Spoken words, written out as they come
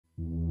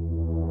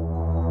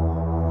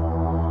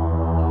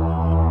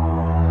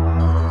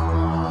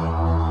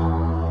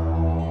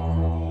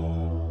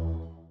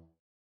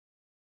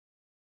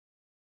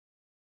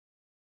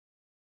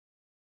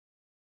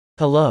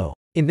Hello.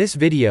 In this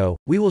video,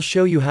 we will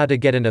show you how to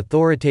get an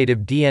authoritative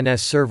DNS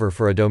server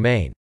for a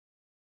domain.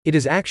 It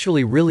is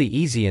actually really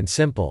easy and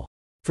simple.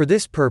 For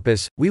this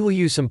purpose, we will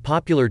use some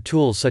popular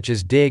tools such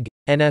as dig,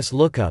 ns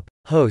lookup,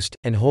 host,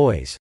 and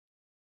hois.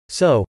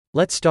 So,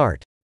 let's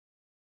start.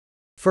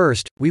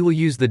 First, we will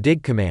use the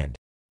dig command.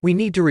 We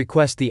need to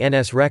request the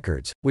NS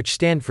records, which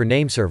stand for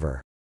nameserver.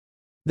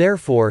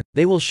 Therefore,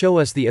 they will show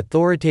us the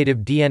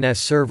authoritative DNS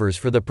servers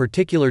for the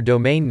particular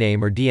domain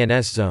name or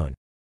DNS zone.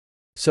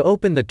 So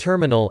open the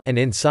terminal and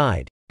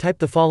inside, type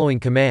the following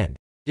command: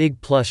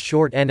 dig plus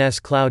short ns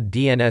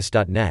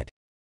ClouDNS.net.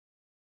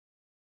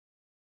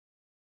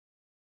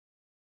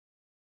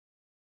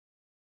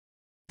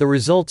 The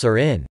results are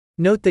in.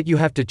 Note that you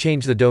have to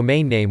change the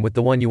domain name with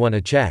the one you want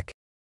to check.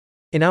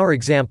 In our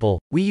example,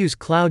 we use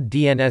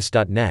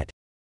ClouDNS.net.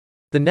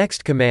 The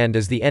next command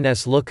is the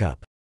ns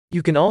lookup.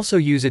 You can also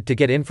use it to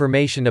get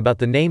information about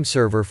the name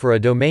server for a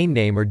domain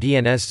name or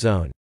DNS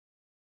zone.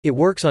 It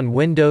works on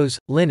Windows,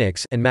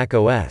 Linux, and Mac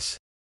OS.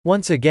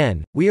 Once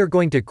again, we are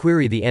going to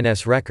query the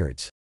NS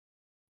records.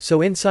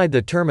 So inside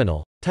the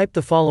terminal, type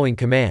the following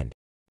command: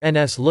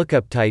 ns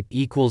lookup type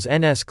equals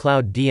ns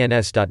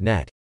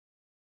ClouDNS.net.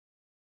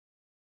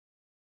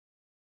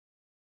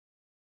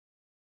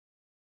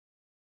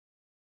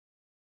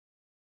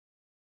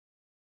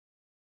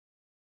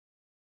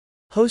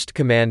 Host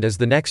command is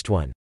the next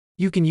one.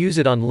 You can use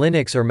it on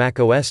Linux or Mac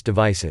OS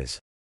devices.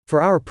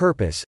 For our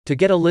purpose, to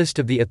get a list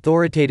of the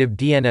authoritative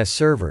DNS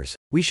servers,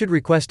 we should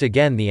request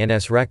again the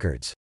NS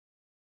records.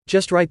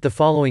 Just write the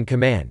following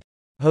command: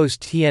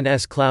 host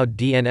tns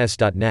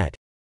ClouDNS.net.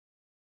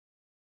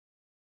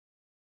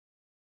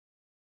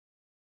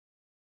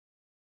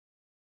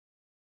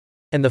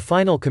 And the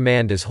final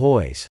command is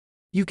hois.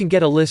 You can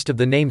get a list of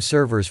the name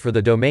servers for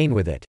the domain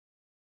with it.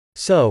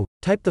 So,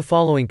 type the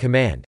following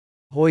command: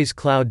 hois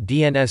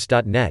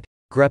ClouDNS.net,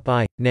 grep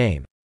I,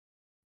 name.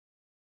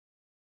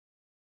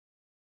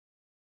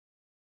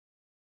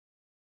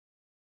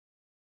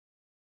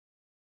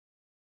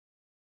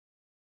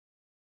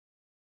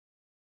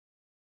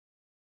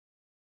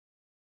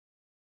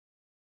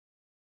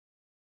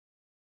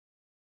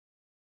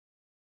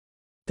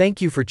 Thank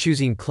you for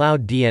choosing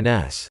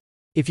ClouDNS.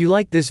 If you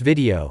like this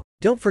video,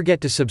 don't forget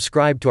to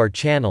subscribe to our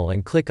channel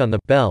and click on the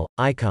bell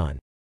icon.